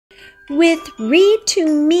with Read to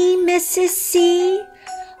Me, Mrs. C.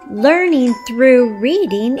 Learning through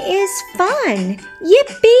reading is fun.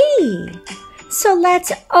 Yippee! So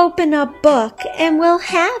let's open a book and we'll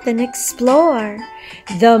have an explore.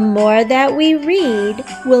 The more that we read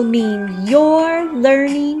will mean you're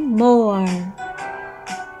learning more.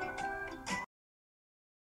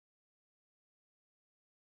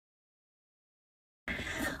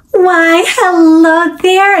 Why, hello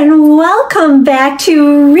there and welcome back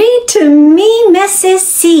to Read to Me, Mrs.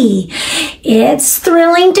 C. It's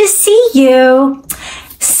thrilling to see you.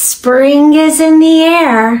 Spring is in the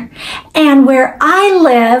air, and where I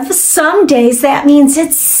live, some days that means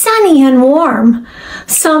it's sunny and warm.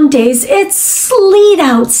 Some days it's sleet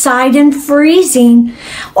outside and freezing,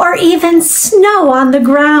 or even snow on the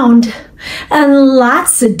ground. And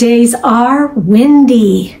lots of days are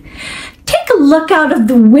windy. Take a look out of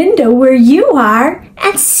the window where you are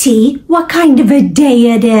and see what kind of a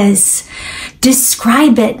day it is.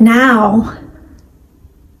 Describe it now.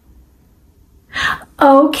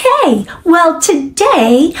 Okay, well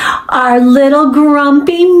today our little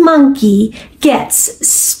grumpy monkey gets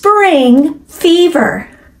spring fever.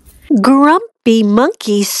 Grumpy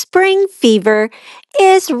Monkey Spring Fever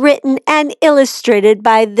is written and illustrated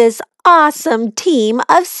by this awesome team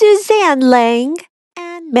of Suzanne Lang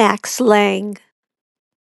and Max Lang.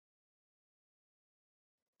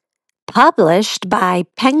 Published by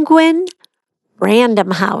Penguin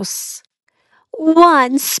Random House.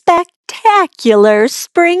 One spectacular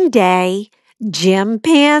spring day,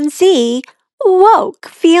 Chimpanzee woke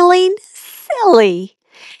feeling silly.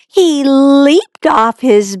 He leaped off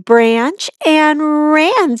his branch and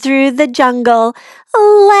ran through the jungle,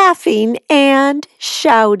 laughing and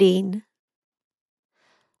shouting.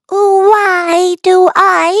 "Why do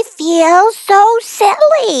I feel so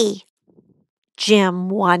silly?" Jim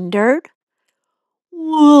wondered.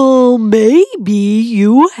 "Well, maybe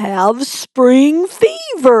you have spring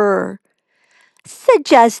fever,"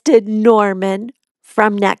 suggested Norman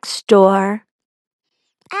from next door.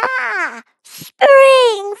 "Ah,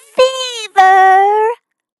 spring fever,"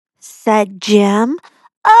 said Jim.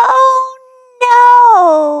 "Oh,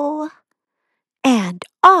 no!" And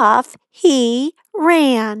off he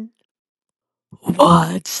ran.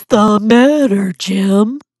 "What's the matter,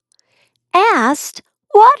 Jim?" asked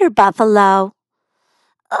Water Buffalo.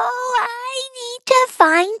 "Oh, I need to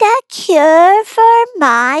find a cure for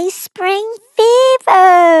my spring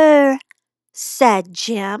fever," said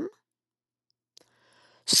Jim.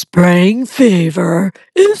 "Spring fever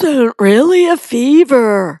isn't really a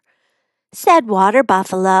fever," said Water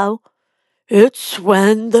Buffalo. "It's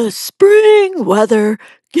when the spring weather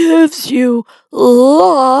gives you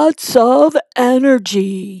lots of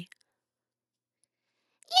energy."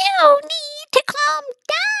 "You need to calm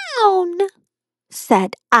down,"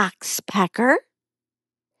 said Oxpecker.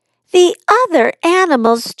 The other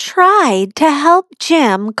animals tried to help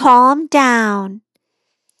Jim calm down.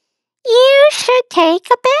 "You should take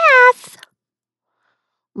a bath,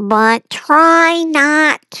 but try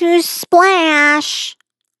not to splash.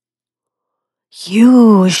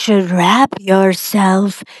 You should wrap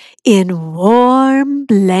yourself in warm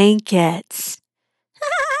blankets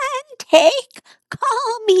and take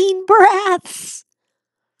calming breaths.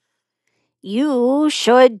 You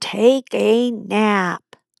should take a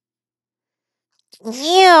nap.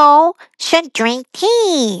 You should drink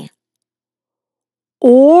tea.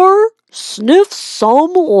 Or sniff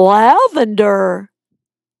some lavender.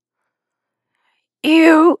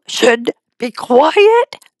 You should be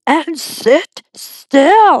quiet and sit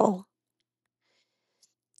still.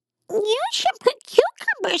 You should put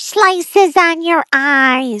cucumber slices on your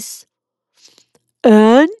eyes.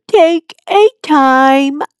 And take a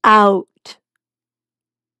time out."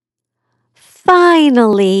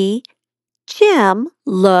 Finally, Jim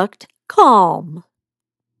looked calm.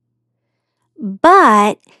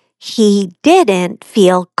 But he didn't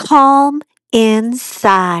feel calm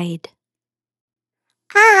inside.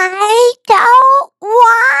 "I don't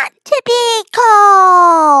want to be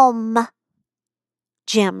calm,"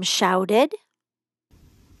 Jim shouted.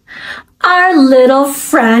 Our little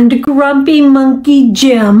friend Grumpy Monkey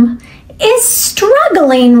Jim is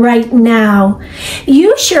struggling right now.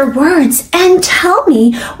 Use your words and tell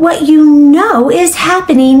me what you know is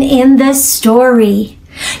happening in this story.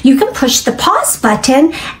 You can push the pause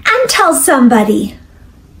button and tell somebody.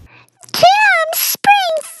 "Tim's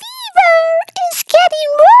spring fever is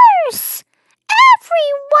getting worse.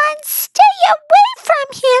 Everyone stay away from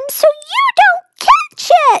him so you don't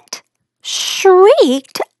catch it,"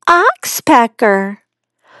 shrieked Oxpecker.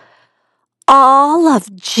 All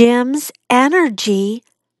of Jim's energy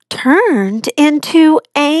turned into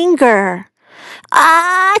anger.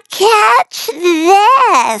 "Ah, catch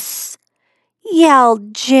this!"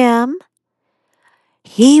 yelled Jim.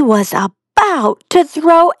 He was about to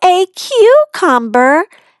throw a cucumber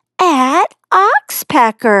at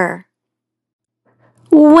Oxpecker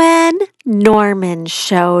when Norman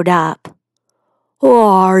showed up.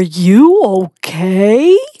 "Are you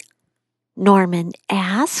okay?" Norman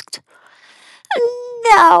asked.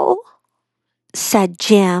 "No," said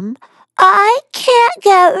Jim. "I can't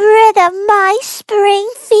get rid of my spring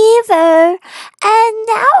fever, and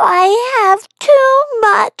now I have too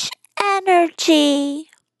much energy."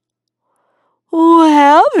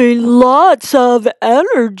 "Having lots of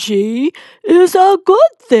energy is a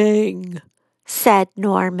good thing," said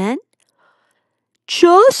Norman.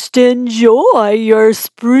 "Just enjoy your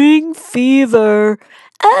spring fever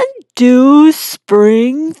and do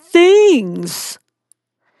spring things."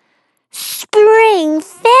 "Spring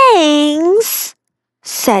things?"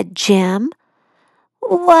 said Jim.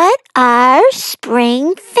 "What are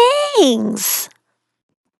spring things?"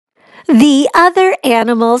 The other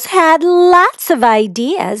animals had lots of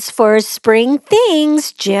ideas for spring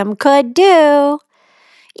things Jim could do.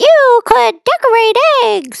 "You could decorate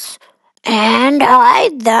eggs and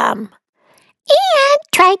hide them and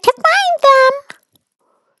try to find them."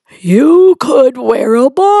 "You could wear a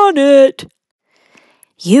bonnet."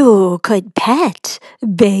 "You could pet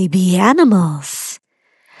baby animals."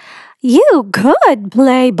 "You could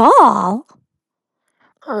play ball."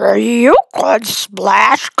 "You could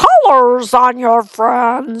splash colors on your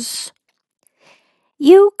friends."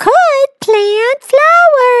 "You could plant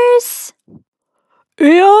flowers."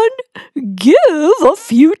 "And give a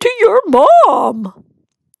few to your mom."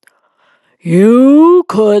 "You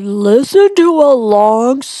could listen to a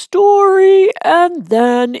long story and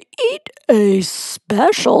then eat a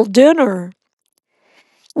special dinner."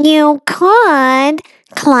 "You could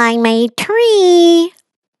climb a tree."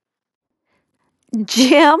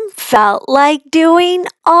 Jim felt like doing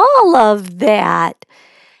all of that,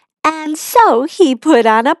 and so he put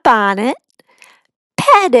on a bonnet,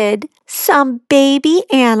 petted some baby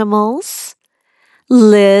animals,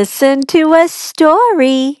 listened to a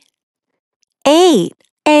story, ate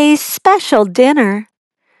a special dinner,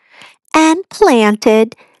 and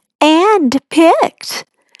planted and picked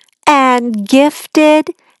and gifted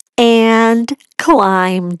and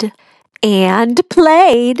climbed and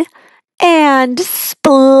played and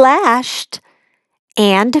splashed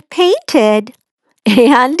and painted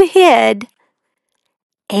and hid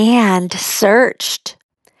and searched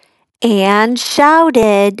and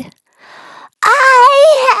shouted, "I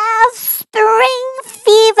have spring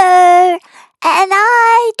fever, and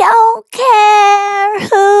I don't care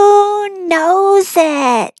who knows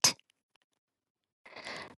it."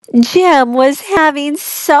 Jim was having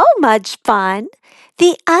so much fun,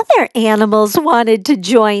 the other animals wanted to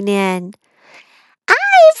join in.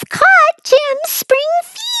 "I've caught Jim's spring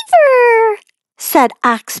fever," said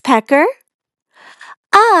Oxpecker.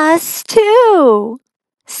 "Us too,"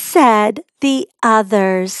 said the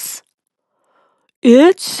others.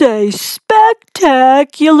 "It's a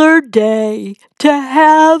spectacular day to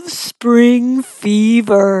have spring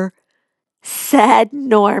fever," said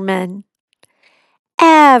Norman.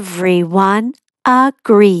 Everyone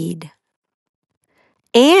agreed.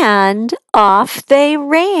 And off they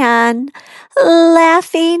ran,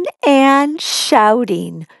 laughing and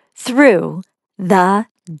shouting through the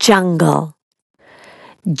jungle.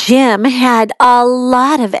 Jim had a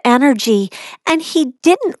lot of energy, and he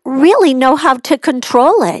didn't really know how to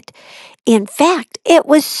control it. In fact, it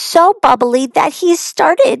was so bubbly that he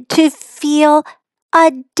started to feel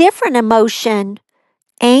a different emotion,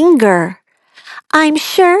 anger. I'm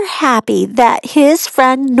sure happy that his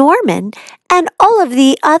friend Norman and all of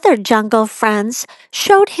the other jungle friends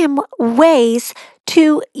showed him ways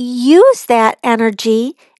to use that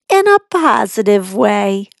energy in a positive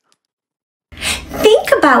way.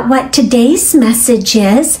 Think about what today's message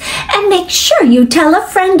is and make sure you tell a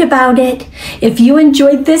friend about it. If you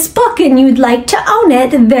enjoyed this book and you'd like to own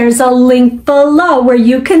it, there's a link below where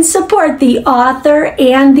you can support the author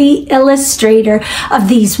and the illustrator of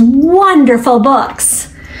these wonderful books.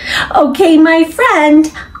 Okay, my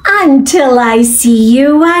friend, until I see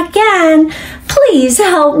you again, please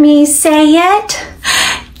help me say it.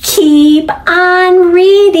 Keep on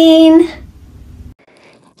reading.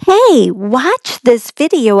 Hey, watch this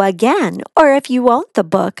video again, or if you own the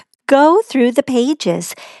book, go through the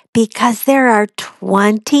pages because there are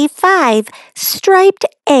 25 striped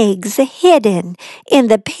eggs hidden in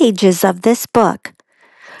the pages of this book.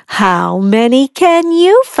 How many can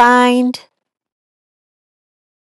you find?